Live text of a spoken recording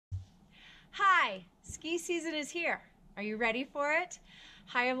Hi, ski season is here. Are you ready for it?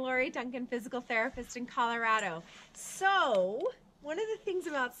 Hi, I'm Lori, Duncan, physical therapist in Colorado. So, one of the things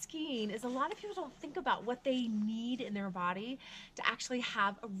about skiing is a lot of people don't think about what they need in their body to actually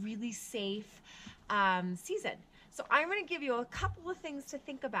have a really safe season. So I'm going to give you a couple of things to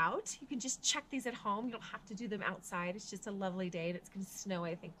think about. You can just check these at home. You don't have to do them outside. It's just a lovely day and it's going to snow,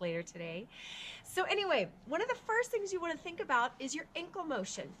 I think, later today. So anyway, one of the first things you want to think about is your ankle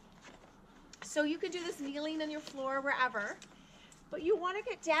motion. So you can do this kneeling on your floor, wherever, but you want to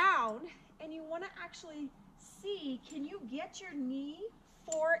get down and you want to actually see, can you get your knee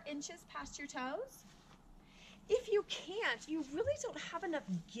 4 inches past your toes? If you can't, you really don't have enough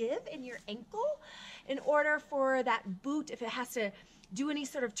give in your ankle in order for that boot, if it has to do any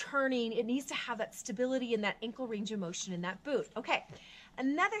sort of turning, it needs to have that stability in that ankle range of motion in that boot. Okay,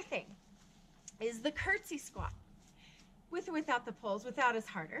 another thing is the curtsy squat. With or without the poles, without is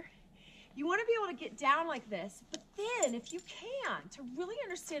harder. You want to be able to get down like this, but then if you can, to really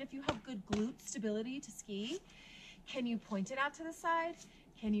understand if you have good glute stability to ski, can you point it out to the side?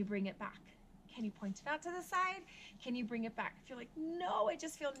 Can you bring it back? Can you point it out to the side? Can you bring it back? If you're like, no, I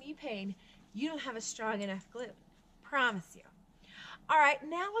just feel knee pain, you don't have a strong enough glute. Promise you. All right,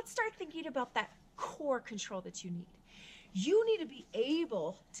 now let's start thinking about that core control that you need. You need to be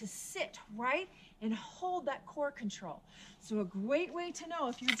able to sit, right, and hold that core control. So a great way to know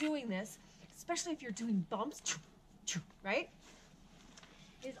if you're doing this, especially if you're doing bumps, right,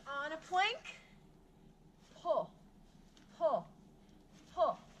 is on a plank, pull, pull,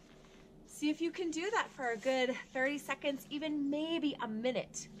 pull. See if you can do that for a good 30 seconds, even maybe a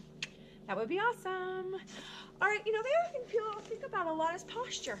minute. That would be awesome. All right, you know, the other thing people don't think about a lot is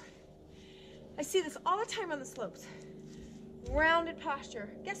posture. I see this all the time on the slopes. Rounded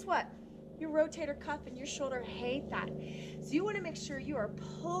posture. Guess what? Your rotator cuff and your shoulder hate that. So you want to make sure you are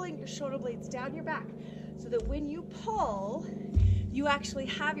pulling your shoulder blades down your back so that when you pull, you actually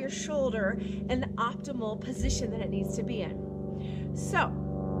have your shoulder in the optimal position that it needs to be in. So,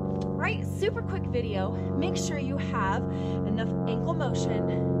 right, super quick video. Make sure you have enough ankle motion,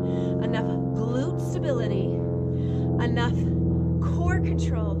 enough glute stability, enough core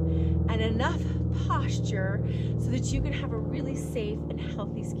control, and enough posture so that you can have a really safe and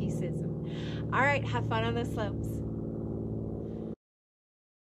healthy ski season. All right, have fun on the slopes.